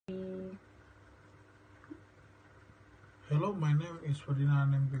Hello, my name is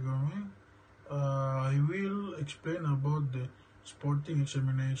Ferdinand Pegome. I will explain about the sporting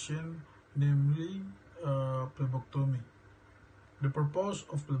examination, namely phlebotomy. The purpose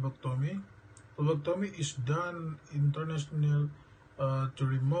of phlebotomy is done international to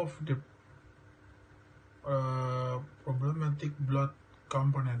remove the problematic blood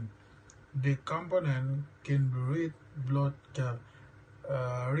component. The component can be red blood cell,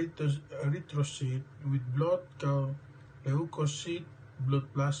 erythrocyte with blood cell, leukocyte, blood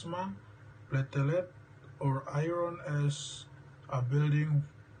plasma, platelet, or iron as a building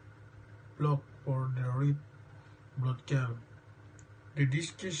block for the red blood cell. The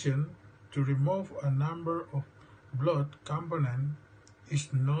decision to remove a number of blood components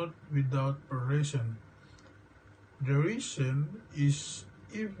is not without reason. The reason is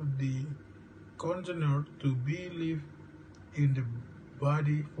if the container to be live in the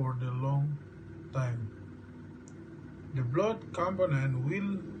body for the long time. The blood component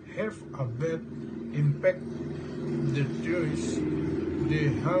will have a bad impact that destroys the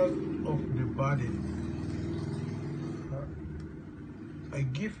health of the body. I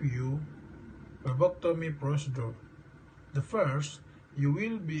give you phlebotomy procedure. The first, you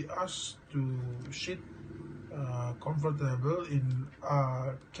will be asked to sit comfortable in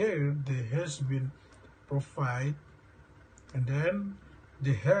a chair that has been provided, and then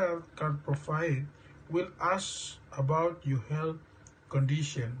the health card provided will ask about your health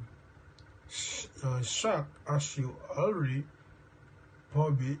condition, such as you already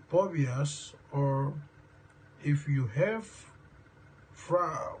phobias, or if you have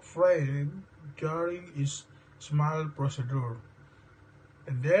friend during is small procedure.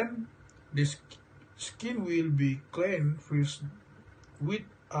 And then the skin will be cleaned first with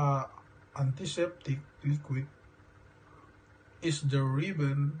antiseptic liquid. Is the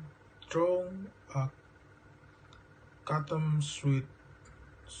ribbon thrown a cotton swab.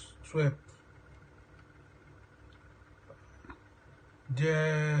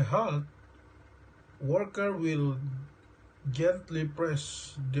 The health worker will gently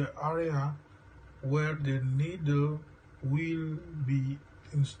press the area where the needle will be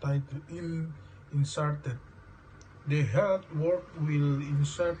inserted. The health worker will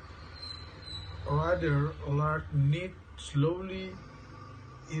insert rather large needle slowly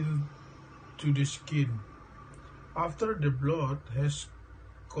into the skin. After the blood has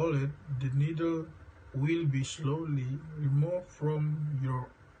cooled, the needle will be slowly removed from your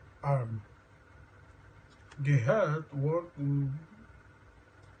arm. The health work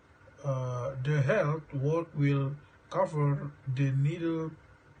will cover the needle.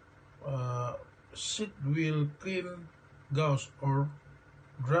 Sheet will clean gauze or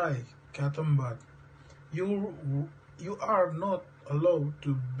dry cotton bud. You are not allowed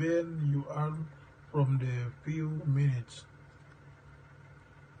to bend your arm from the few minutes.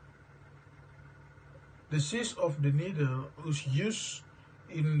 The size of the needle used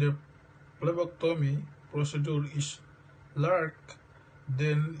in the phlebotomy procedure is larger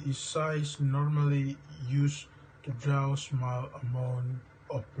than the size normally used to draw small amount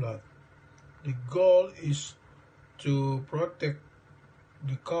of blood. The goal is to protect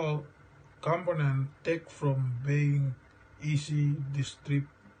the component take from being easy to strip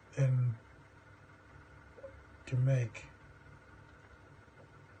and to make.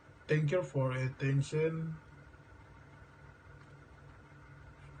 Thank you for your attention.